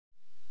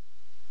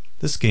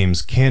This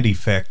game's Candy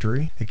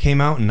Factory. It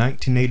came out in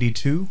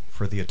 1982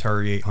 for the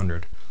Atari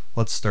 800.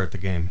 Let's start the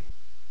game.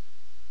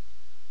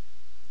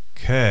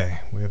 Okay,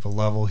 we have a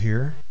level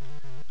here.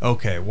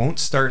 Okay, it won't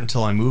start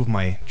until I move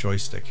my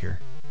joystick here.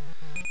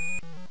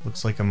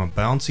 Looks like I'm a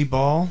bouncy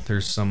ball.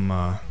 There's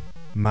some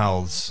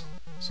mouths,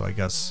 so I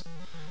guess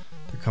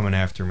they're coming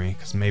after me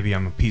because maybe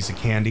I'm a piece of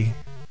candy.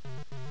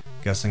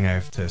 Guessing I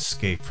have to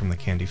escape from the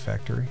candy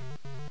factory.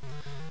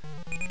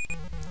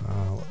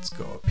 Let's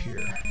go up here.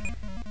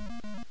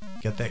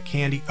 Get that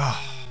candy. Ah,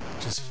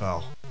 oh, just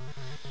fell.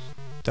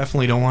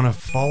 Definitely don't want to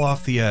fall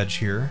off the edge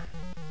here.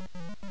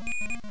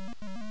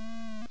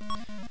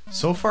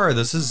 So far,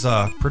 this is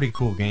a pretty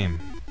cool game.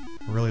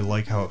 I really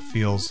like how it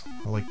feels.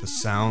 I like the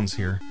sounds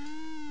here.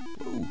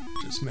 Whoa,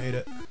 just made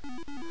it.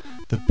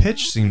 The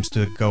pitch seems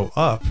to go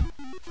up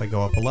if I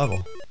go up a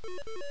level.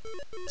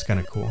 It's kind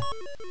of cool.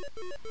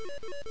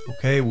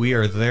 Okay, we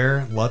are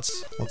there.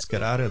 Let's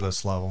get out of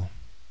this level.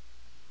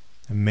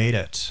 I made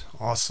it.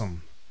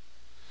 Awesome.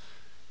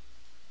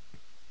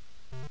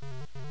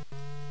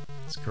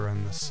 Let's go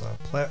on this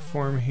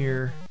platform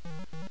here.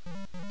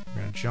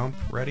 We're gonna jump.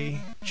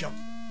 Ready? Jump.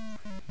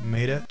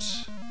 Made it.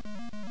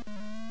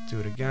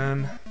 Do it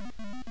again.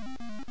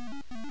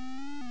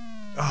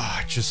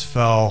 Ah, I just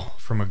fell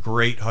from a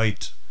great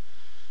height.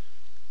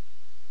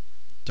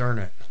 Darn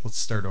it. Let's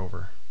start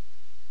over.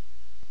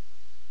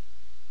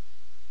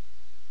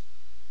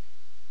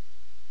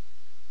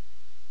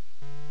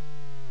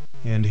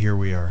 And here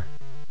we are.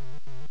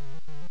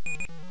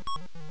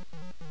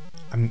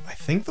 I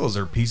think those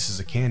are pieces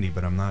of candy,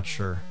 but I'm not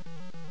sure.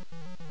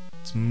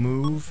 Let's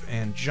move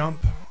and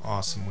jump.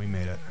 Awesome, we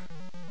made it.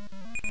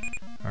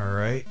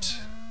 Alright.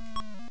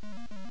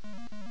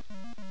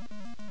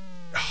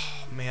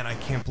 Oh man, I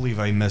can't believe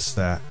I missed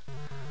that.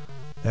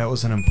 That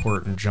was an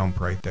important jump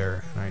right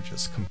there, and I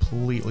just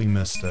completely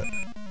missed it.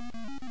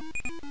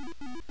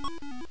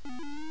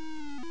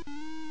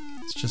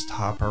 Let's just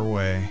hop our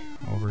way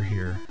over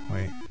here.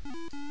 Wait.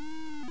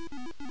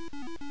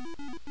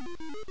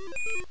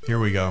 Here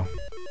we go.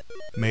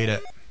 Made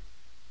it.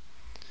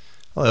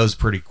 Well, that was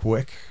pretty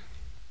quick.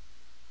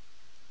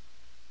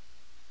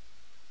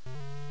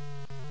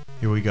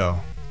 Here we go.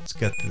 Let's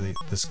get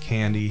this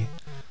candy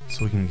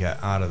so we can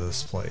get out of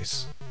this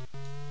place.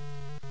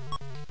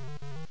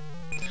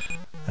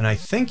 And I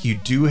think you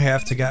do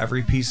have to get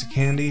every piece of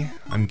candy,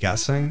 I'm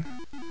guessing,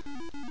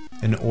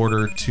 in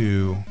order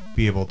to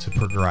be able to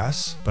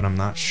progress, but I'm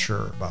not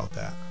sure about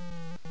that.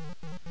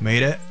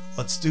 Made it.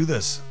 Let's do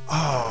this.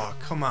 Oh,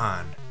 come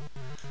on.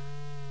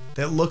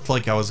 That looked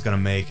like I was gonna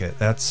make it.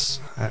 That's...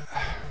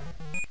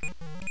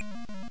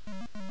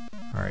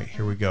 Alright,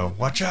 here we go.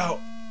 Watch out!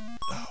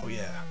 Oh,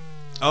 yeah.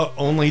 Oh,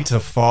 only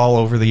to fall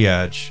over the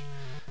edge.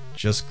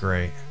 Just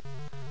great.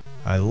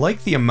 I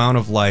like the amount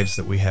of lives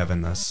that we have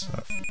in this.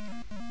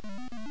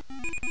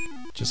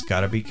 Just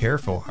gotta be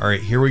careful.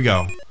 Alright, here we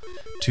go.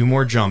 2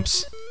 more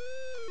jumps.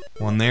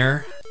 One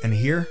there, and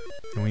here,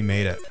 and we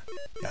made it.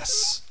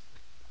 Yes.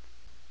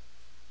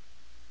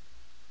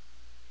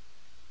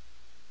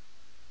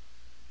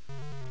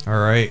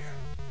 Alright.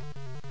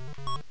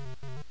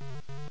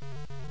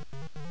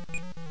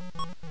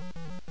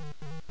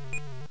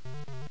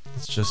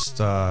 Let's just,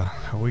 how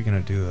are we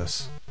gonna do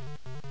this?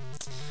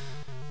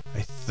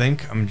 I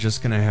think I'm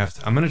just gonna have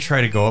to, I'm gonna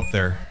try to go up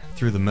there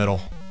through the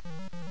middle.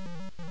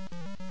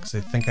 Because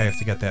I think I have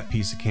to get that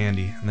piece of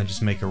candy and then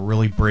just make a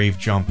really brave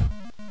jump.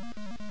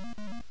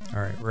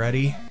 Alright,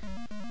 ready?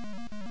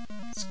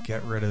 Let's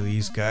get rid of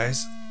these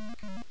guys.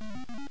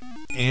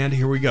 And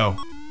here we go.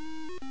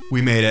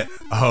 We made it.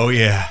 Oh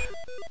yeah.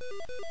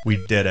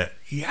 We did it.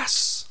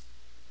 Yes!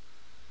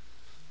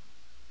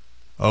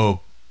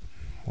 Oh,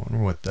 I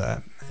wonder what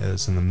that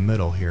is in the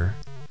middle here.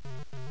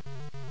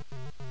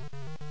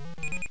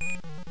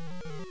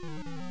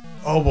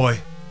 Oh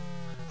boy.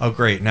 Oh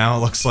great, now it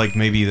looks like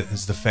maybe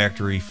it's the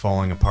factory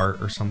falling apart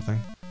or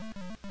something.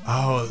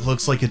 Oh, it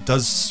looks like it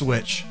does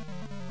switch.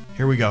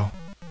 Here we go.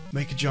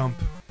 Make a jump.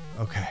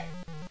 Okay.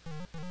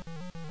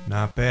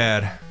 Not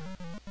bad.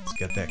 Let's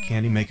get that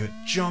candy, make a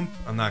jump.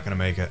 I'm not gonna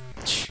make it.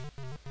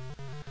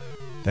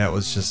 That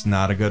was just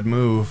not a good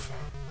move.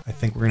 I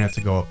think we're gonna have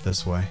to go up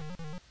this way.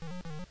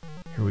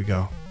 Here we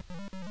go.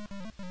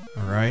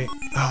 Alright.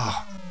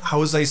 Oh, how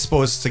was I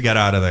supposed to get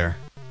out of there?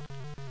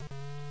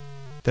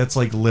 That's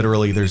like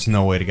literally there's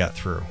no way to get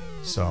through.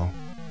 So.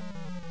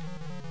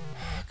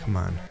 Come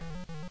on.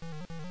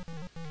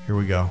 Here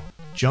we go.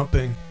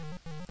 Jumping.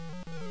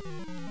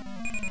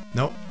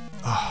 Nope.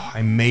 Oh,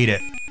 I made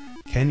it.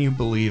 Can you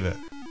believe it?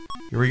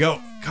 Here we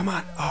go. Come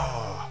on.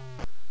 Oh.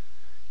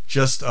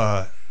 Just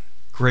a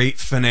great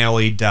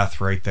finale death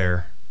right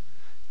there.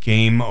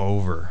 Game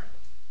over.